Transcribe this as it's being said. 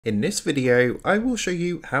In this video, I will show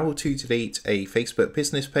you how to delete a Facebook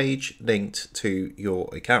business page linked to your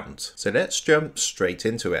account. So let's jump straight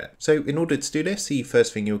into it. So in order to do this, the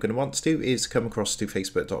first thing you're going to want to do is come across to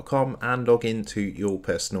facebook.com and log into your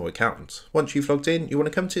personal account. Once you've logged in, you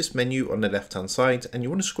want to come to this menu on the left hand side and you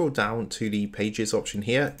want to scroll down to the pages option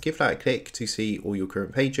here. Give that a click to see all your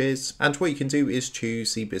current pages. And what you can do is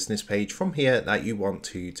choose the business page from here that you want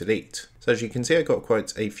to delete. So as you can see, I've got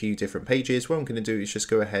quite a few different pages. What I'm going to do is just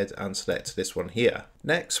go ahead and select this one here.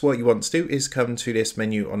 Next, what you want to do is come to this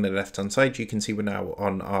menu on the left hand side. You can see we're now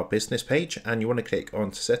on our business page and you want to click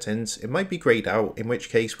onto settings. It might be grayed out, in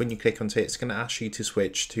which case when you click onto it, it's going to ask you to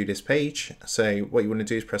switch to this page. So what you want to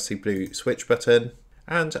do is press the blue switch button.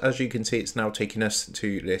 And as you can see, it's now taking us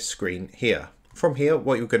to this screen here. From here,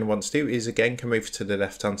 what you're going to want to do is again come over to the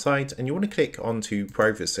left hand side and you want to click onto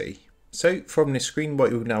privacy. So from this screen,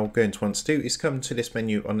 what you're now going to want to do is come to this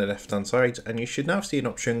menu on the left hand side and you should now see an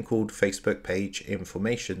option called Facebook page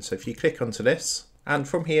information. So if you click onto this, and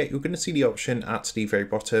from here, you're going to see the option at the very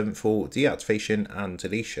bottom for deactivation and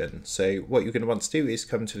deletion. So what you're going to want to do is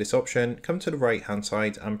come to this option, come to the right hand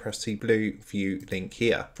side and press the blue view link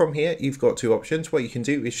here. From here, you've got two options. What you can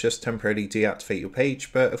do is just temporarily deactivate your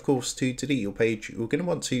page. But of course, to delete your page, you're going to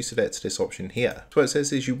want to select this option here. So what it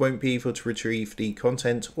says is you won't be able to retrieve the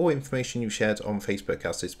content or information you shared on Facebook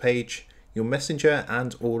as this page. Your messenger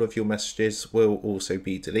and all of your messages will also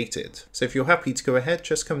be deleted. So if you're happy to go ahead,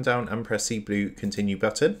 just come down and press the blue continue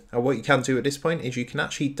button. And what you can do at this point is you can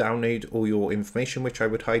actually download all your information, which I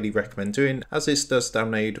would highly recommend doing, as this does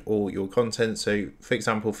download all your content. So for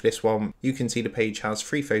example, for this one, you can see the page has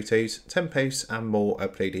 3 photos, 10 posts and more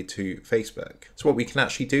uploaded to Facebook. So what we can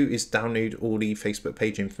actually do is download all the Facebook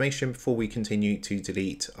page information before we continue to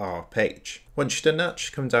delete our page. Once you've done that,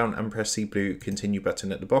 just come down and press the blue continue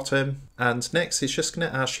button at the bottom. And next, it's just going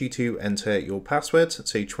to ask you to enter your password.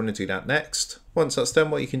 So you just want to do that next. Once that's done,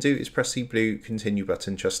 what you can do is press the blue continue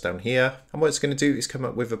button just down here. And what it's going to do is come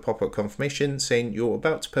up with a pop-up confirmation saying you're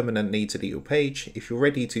about to permanently delete your page. If you're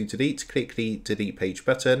ready to delete, click the delete page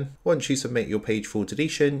button. Once you submit your page for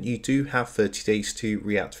deletion, you do have 30 days to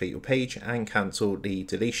reactivate your page and cancel the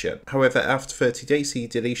deletion. However, after 30 days, the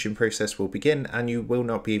deletion process will begin and you will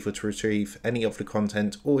not be able to retrieve any of the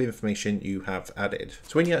content or information you have added.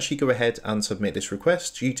 So when you actually go ahead and submit this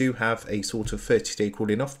request, you do have a sort of 30-day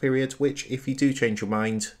cooling off period, which if you do change your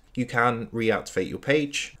mind, you can reactivate your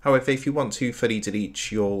page. However, if you want to fully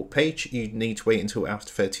delete your page, you need to wait until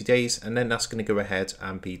after 30 days and then that's going to go ahead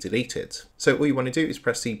and be deleted. So all you want to do is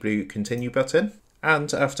press the blue continue button.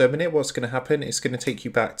 And after a minute, what's going to happen is going to take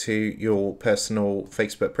you back to your personal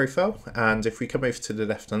Facebook profile. And if we come over to the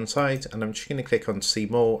left hand side, and I'm just going to click on see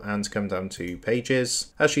more and come down to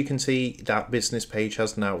pages. As you can see, that business page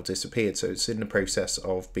has now disappeared. So it's in the process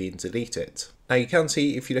of being deleted. Now you can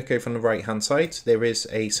see if you look over on the right hand side, there is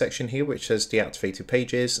a section here which says deactivated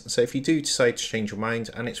pages. So if you do decide to change your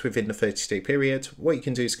mind and it's within the 30-day period, what you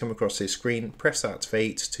can do is come across this screen, press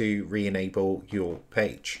activate to re-enable your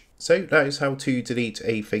page. So that is how to delete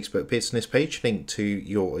a Facebook business page linked to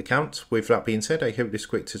your account. With that being said, I hope this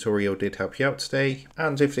quick tutorial did help you out today.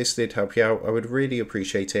 And if this did help you out, I would really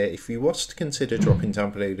appreciate it if you was to consider dropping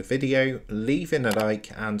down below the video, leaving a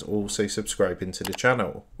like and also subscribing to the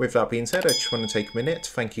channel. With that being said, I just want to take a minute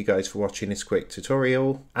to thank you guys for watching this quick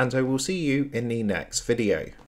tutorial and I will see you in the next video.